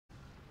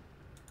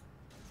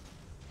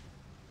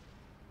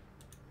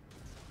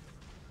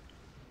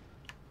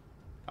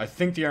I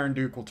think the Iron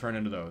Duke will turn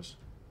into those.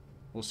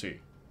 We'll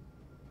see.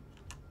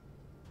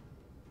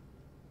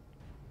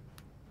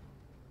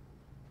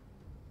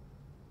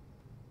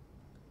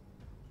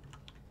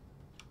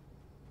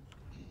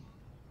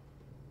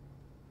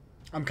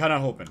 I'm kind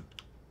of hoping.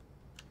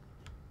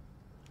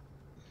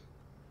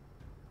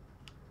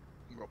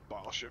 We've got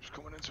battleships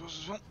coming into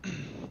us as well.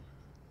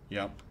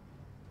 Yep.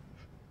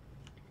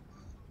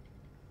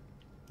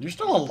 You're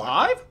still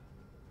alive?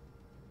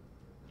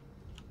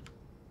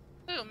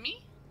 Who,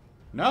 me?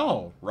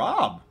 No,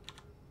 Rob.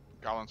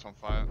 Gallant's on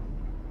fire.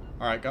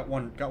 All right, got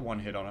one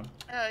hit on him.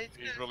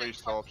 He's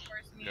released torps.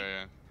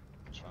 Yeah,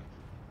 it's fine.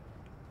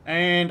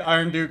 And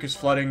Iron Duke is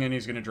flooding, and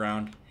he's gonna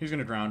drown. He's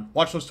gonna drown.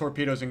 Watch those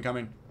torpedoes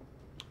incoming.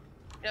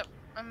 Yep,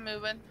 I'm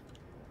moving.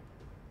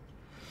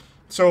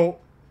 So,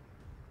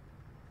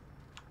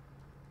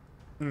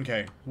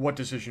 okay, what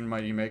decision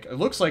might he make? It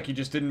looks like he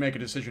just didn't make a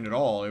decision at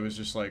all. It was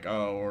just like,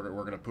 oh,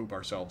 we're gonna poop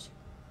ourselves.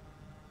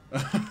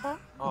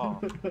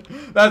 Oh.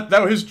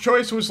 That his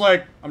choice was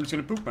like, I'm just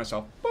gonna poop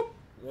myself. Boop.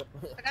 Yep.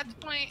 I got the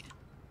point.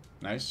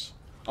 Nice.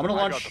 I'm gonna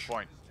launch. I got the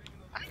point.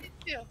 I did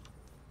too.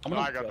 I'm No,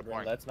 gonna, I got the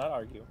point. Let's not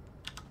argue.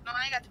 No,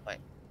 I got the point.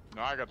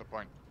 No, I got the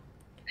point.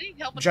 I need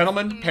help with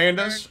gentlemen, this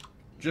pandas,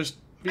 just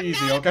be I'm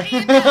easy, not a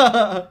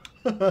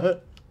okay?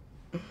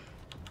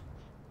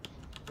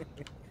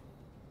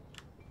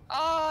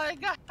 Oh, I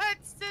got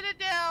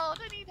Citadel.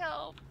 I need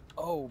help.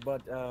 Oh,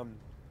 but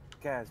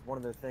Kaz, one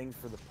of the things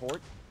for the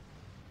port,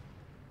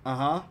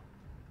 Uh-huh.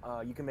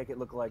 you can make it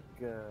look like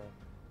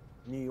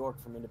New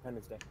York from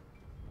Independence Day.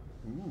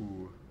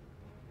 Ooh.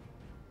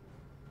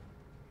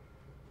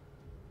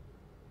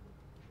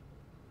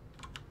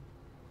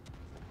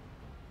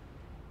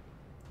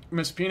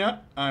 Miss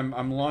Peanut,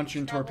 I'm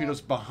launching torpedoes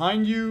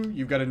behind you.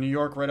 You've got a New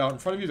York right out in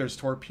front of you. There's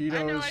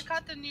torpedoes. I know, I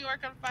caught the New York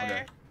on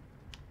fire. Okay.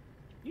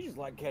 You just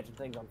like catching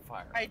things on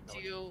fire. I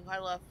do. I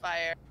love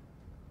fire.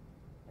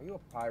 Are you a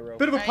pyro?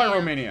 Bit of a I am.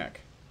 pyromaniac.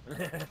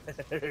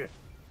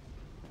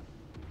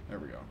 There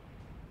we go.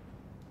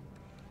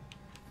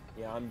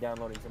 Yeah, I'm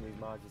downloading some of these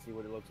mods to see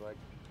what it looks like.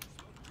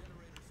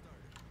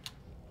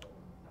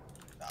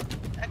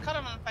 I caught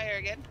him on fire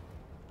again.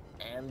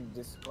 And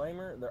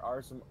disclaimer, there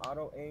are some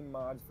auto-aim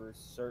mods for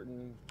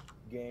certain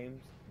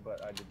games,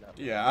 but I did not.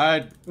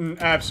 Yeah,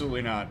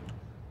 absolutely not.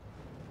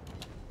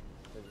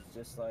 It's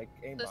just like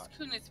aimbot. This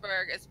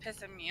Königsberg is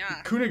pissing me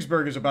off.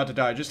 Königsberg is about to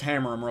die. Just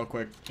hammer him real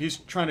quick. He's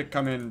trying to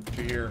come in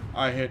to here.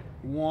 I hit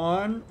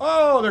one.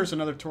 Oh, there's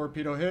another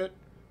torpedo hit.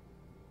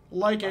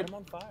 Like Light it. him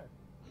on fire.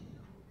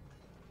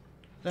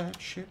 That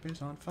ship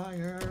is on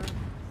fire.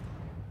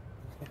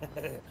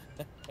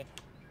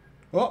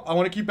 Well, I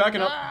want to keep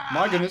backing up.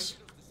 My goodness.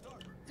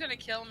 He's gonna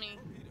kill me.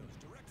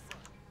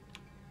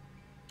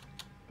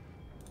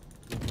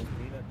 Did Miss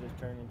Peanut just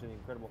turn into the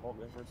Incredible Hulk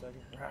there for a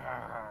second?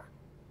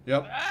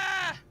 Yep.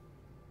 Ah!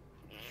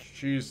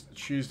 She's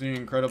the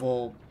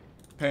incredible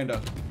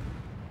panda.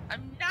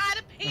 I'm not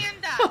a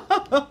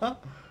panda.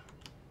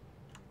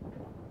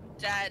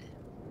 Dead.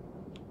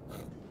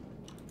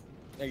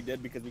 Are you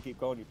dead because we keep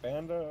calling you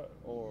Panda,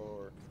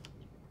 or?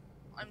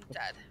 I'm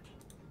dead.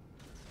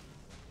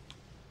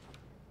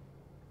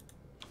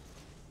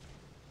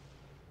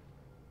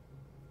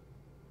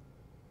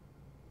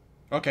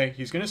 Okay,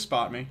 he's gonna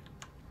spot me.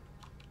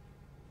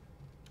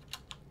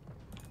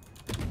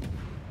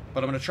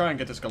 But I'm gonna try and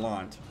get this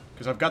Gallant,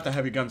 because I've got the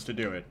heavy guns to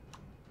do it.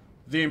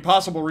 The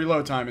impossible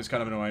reload time is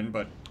kind of annoying,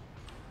 but...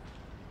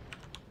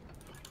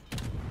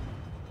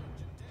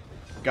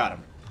 Got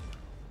him.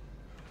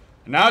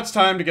 And now it's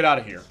time to get out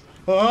of here.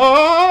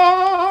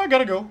 Oh, I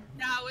gotta go.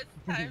 Now it's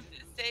time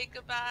to say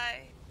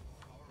goodbye.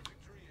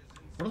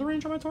 What are the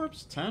range on my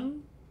torps?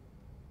 10?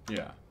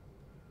 Yeah.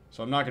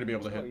 So I'm not gonna be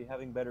able to So are hit. you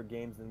having better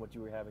games than what you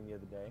were having the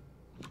other day?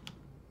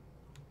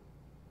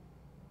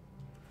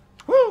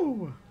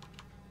 Woo!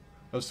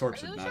 Those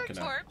torps Are did those not your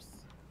connect. torps?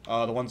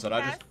 The ones that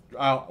I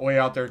just... way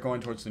out there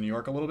going towards the New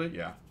York a little bit?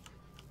 Yeah.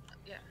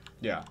 Yeah.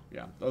 Yeah,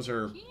 yeah. Those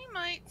are... He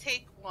might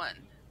take one.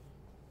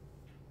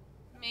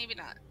 Maybe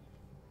not.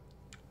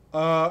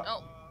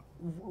 Oh.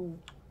 Oh.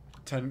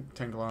 10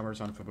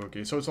 kilometers on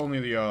Fubuki. So it's only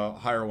the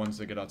higher ones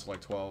that get out to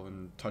like 12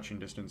 and touching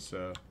distance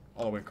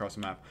all the way across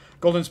the map.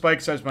 Golden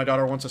Spike says, my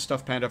daughter wants a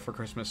stuffed panda for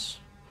Christmas.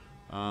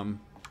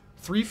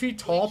 3 feet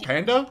tall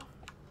panda?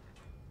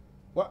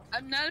 What?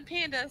 I'm not a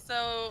panda,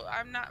 so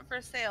I'm not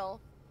for sale.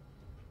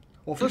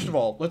 Well, first of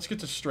all, let's get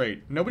this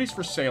straight. Nobody's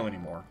for sale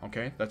anymore,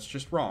 okay? That's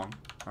just wrong,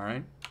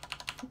 alright?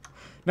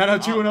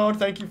 90210,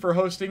 thank you for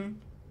hosting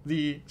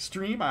the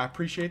stream. I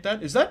appreciate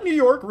that. Is that New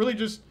York really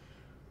just...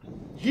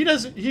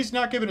 He's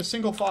not given a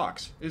single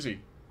fox, is he?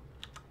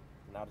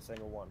 Not a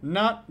single one.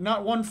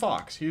 Not one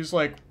fox. He's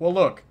like, well,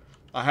 look,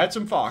 I had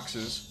some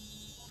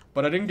foxes,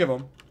 but I didn't give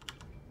them.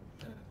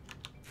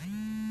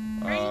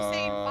 Why are you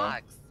saying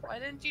fox? Why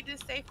didn't you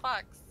just say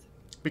fox?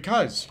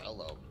 Because.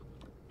 Hello.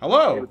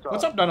 Hello. Hey,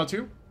 what's up,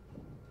 902?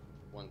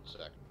 1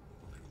 sec.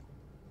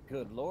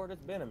 Good lord,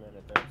 it's been a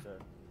minute there, sir.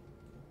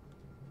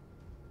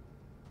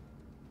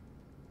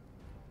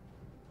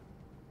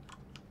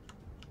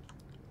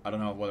 I don't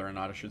know whether or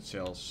not I should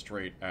sail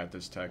straight at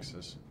this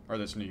Texas or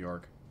this New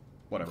York,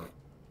 whatever.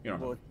 You don't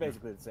Well, know. it's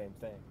basically the same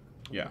thing.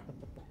 Yeah.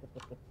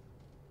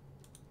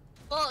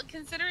 Well,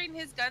 considering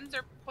his guns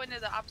are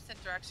pointed the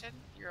opposite direction,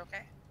 you're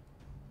okay.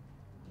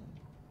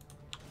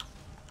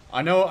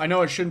 I know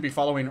I shouldn't be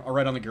following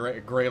right on the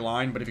gray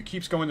line, but if he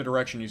keeps going the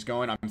direction he's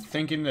going, I'm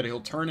thinking that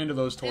he'll turn into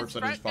those torps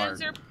that he's His front fired.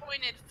 guns are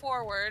pointed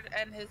forward,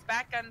 and his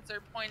back guns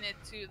are pointed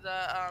to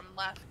the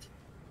left.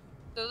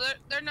 So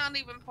they're not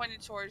even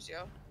pointed towards you.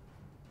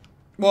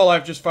 Well,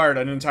 I've just fired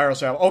an entire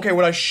salvo. Okay,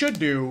 what I should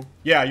do...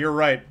 Yeah, you're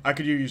right. I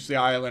could use the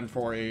island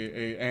for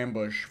a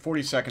ambush.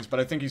 40 seconds, but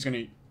I think he's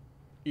going to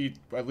eat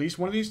at least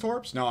one of these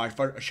torps? No, I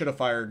should have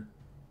fired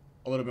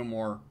a little bit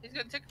more. He's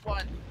going to take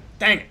one.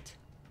 Dang it!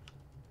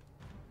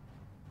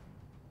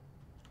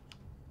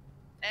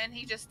 And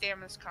he just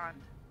damaged con.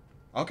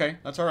 Okay,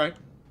 that's alright.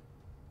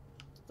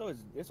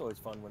 It's always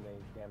fun when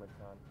they damage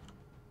con.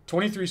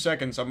 23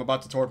 seconds, I'm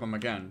about to torp him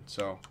again,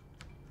 so...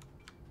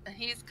 And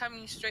he's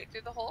coming straight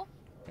through the hole?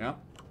 Yeah.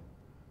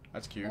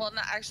 That's cute. Well,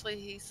 not actually,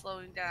 he's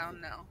slowing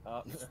down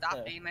now. He's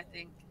stopping, I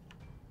think.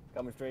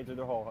 Coming straight through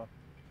the hole,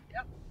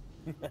 huh?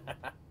 Yep.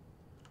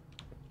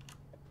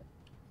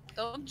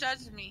 Don't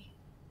judge me.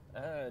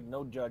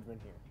 No judgment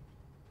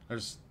here.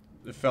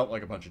 It felt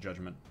like a bunch of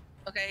judgment.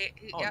 Okay,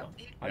 Oh, yep.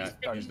 no.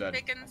 Yeah, he's dead.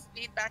 Picking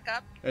speed back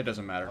up. It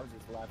doesn't I matter. was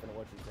just laughing at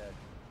what you said.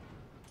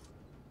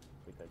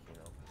 Because, you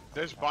know.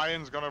 This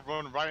buy-in's gonna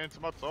run right into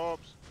my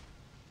torps.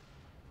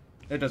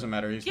 It doesn't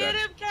matter, he's Get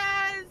dead. him,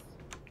 Kaz!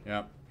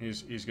 Yep,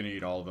 he's gonna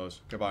eat all of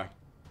those. Goodbye.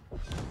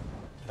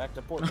 Back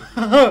to port.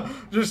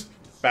 Just...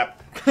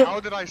 Bap. How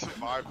did I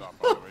survive that,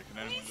 by the way?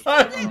 Can anyone just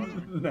I tell me?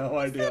 have no He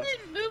idea. still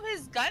didn't move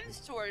his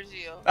guns towards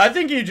you. I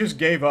think he just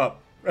gave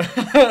up.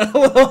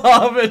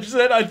 Hobbit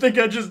said, I think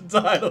I just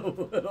died a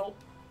little.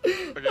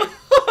 Okay,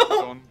 I'm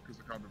done,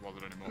 because I can't be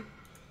bothered anymore.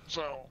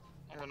 So,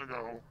 I'm gonna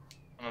go,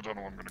 and I don't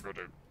know what I'm gonna go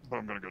do, but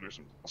I'm gonna go do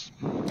something else.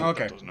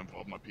 Okay. That doesn't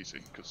involve my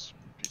PC, because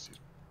PC's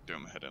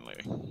doing my head in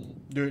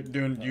lately.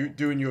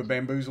 Doing you a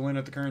bamboozling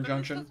at the current This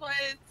junction? is why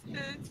it's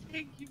gonna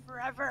take you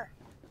forever.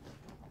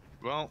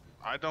 Well,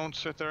 I don't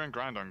sit there and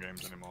grind on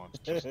games anymore.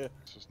 It's just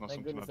not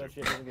Thank something goodness I that do.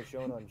 shit doesn't get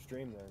shown on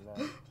stream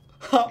there.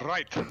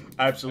 Right. Absolutely.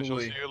 I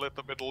shall see you a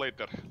little bit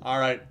later.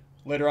 Alright.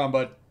 Later on,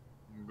 bud.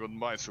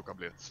 Goodbye, Suka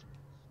Blitz.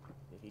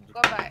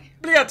 Goodbye.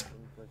 Blyatt!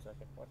 For a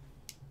second. What?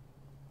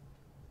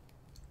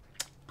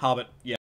 Hobbit, yeah.